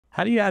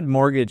How do you add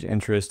mortgage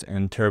interest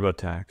in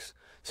TurboTax?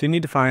 So you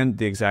need to find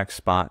the exact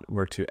spot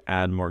where to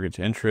add mortgage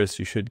interest.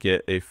 You should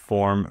get a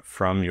form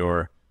from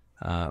your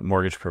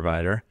mortgage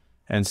provider.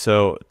 And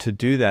so to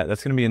do that,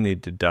 that's going to be in the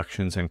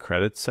deductions and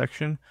credits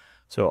section.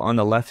 So on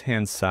the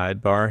left-hand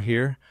sidebar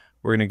here,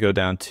 we're going to go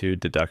down to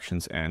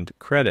deductions and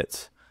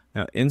credits.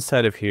 Now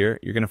inside of here,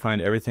 you're going to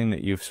find everything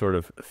that you've sort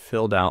of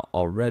filled out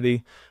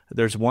already.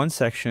 There's one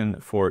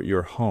section for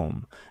your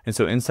home. And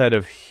so inside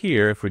of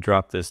here, if we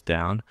drop this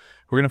down,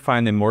 we're going to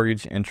find the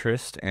mortgage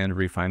interest and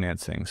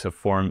refinancing, so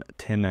Form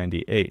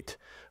 1098.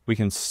 We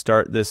can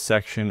start this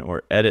section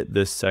or edit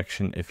this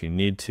section if you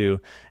need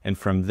to, and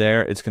from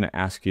there it's going to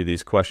ask you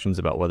these questions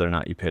about whether or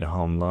not you paid a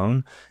home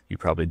loan. You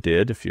probably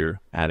did if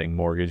you're adding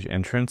mortgage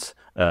interest.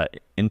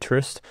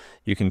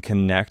 You can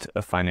connect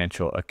a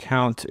financial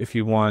account if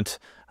you want.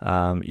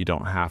 You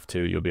don't have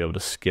to. You'll be able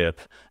to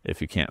skip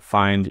if you can't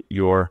find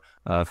your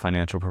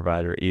financial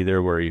provider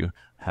either where you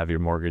have your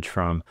mortgage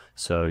from.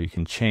 So you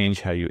can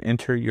change how you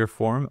enter your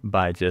form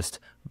by just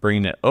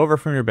bringing it over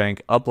from your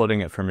bank,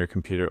 uploading it from your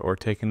computer, or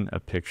taking a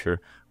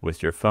picture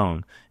with your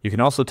phone. You can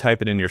also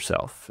type it in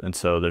yourself. And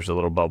so there's a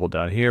little bubble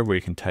down here where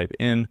you can type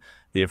in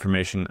the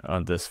information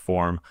on this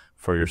form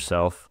for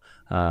yourself.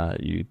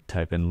 You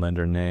type in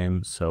lender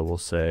name. So we'll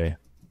say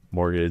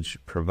mortgage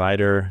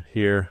provider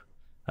here.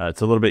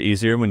 It's a little bit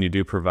easier when you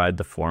do provide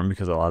the form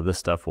because a lot of this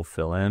stuff will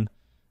fill in.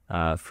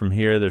 From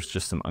here, there's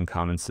just some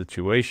uncommon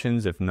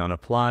situations. If none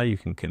apply, you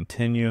can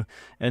continue,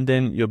 and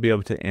then you'll be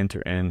able to enter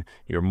in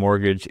your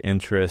mortgage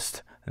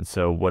interest, and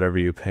so whatever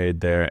you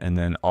paid there, and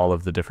then all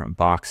of the different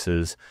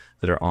boxes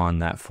that are on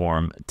that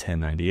Form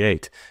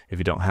 1098. If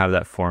you don't have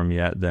that form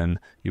yet, then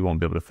you won't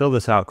be able to fill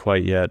this out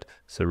quite yet,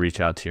 so reach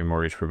out to your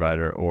mortgage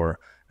provider, or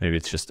maybe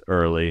it's just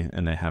early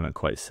and they haven't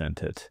quite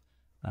sent it.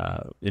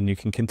 And you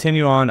can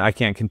continue on. I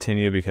can't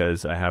continue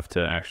because I have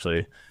to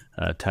actually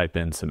type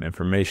in some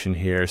information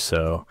here,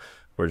 so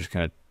we're just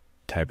going to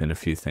type in a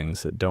few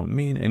things that don't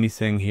mean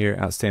anything here.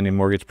 Outstanding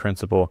mortgage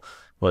principal,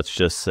 let's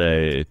just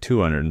say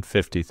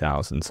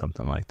 250,000,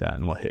 something like that,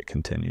 and we'll hit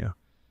continue.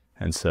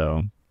 And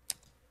so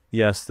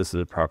yes, this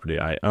is a property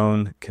I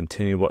own.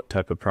 Continue. What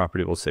type of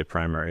property? We'll say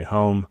primary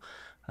home,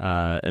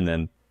 and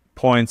then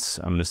points,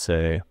 I'm going to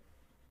say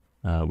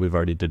we've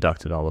already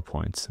deducted all the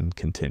points, and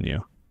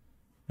continue.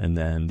 And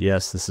then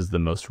yes, this is the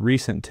most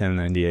recent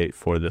 1098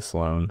 for this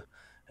loan.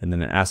 And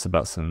then it asks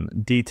about some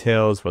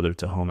details, whether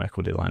it's a home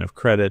equity line of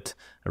credit,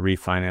 a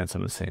refinance.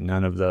 I'm going to say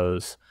none of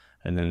those.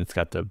 And then it's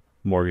got the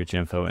mortgage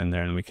info in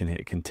there, and we can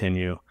hit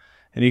continue.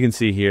 And you can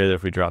see here that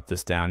if we drop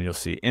this down, you'll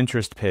see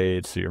interest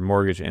paid. So your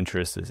mortgage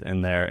interest is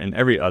in there, and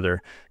every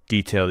other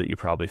detail that you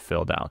probably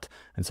filled out.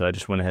 And so I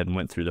just went ahead and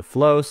went through the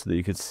flow so that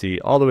you could see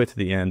all the way to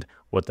the end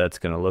what that's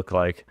going to look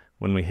like.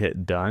 When we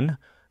hit done,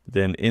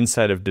 then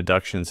inside of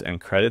deductions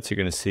and credits, you're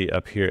going to see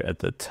up here at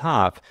the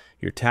top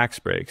your tax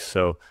breaks.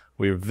 So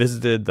we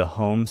visited the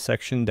home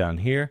section down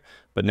here,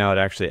 but now it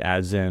actually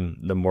adds in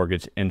the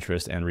mortgage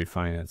interest and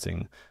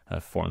refinancing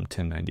Form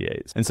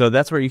 1098. And so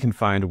that's where you can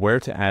find where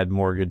to add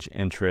mortgage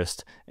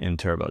interest in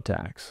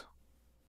TurboTax.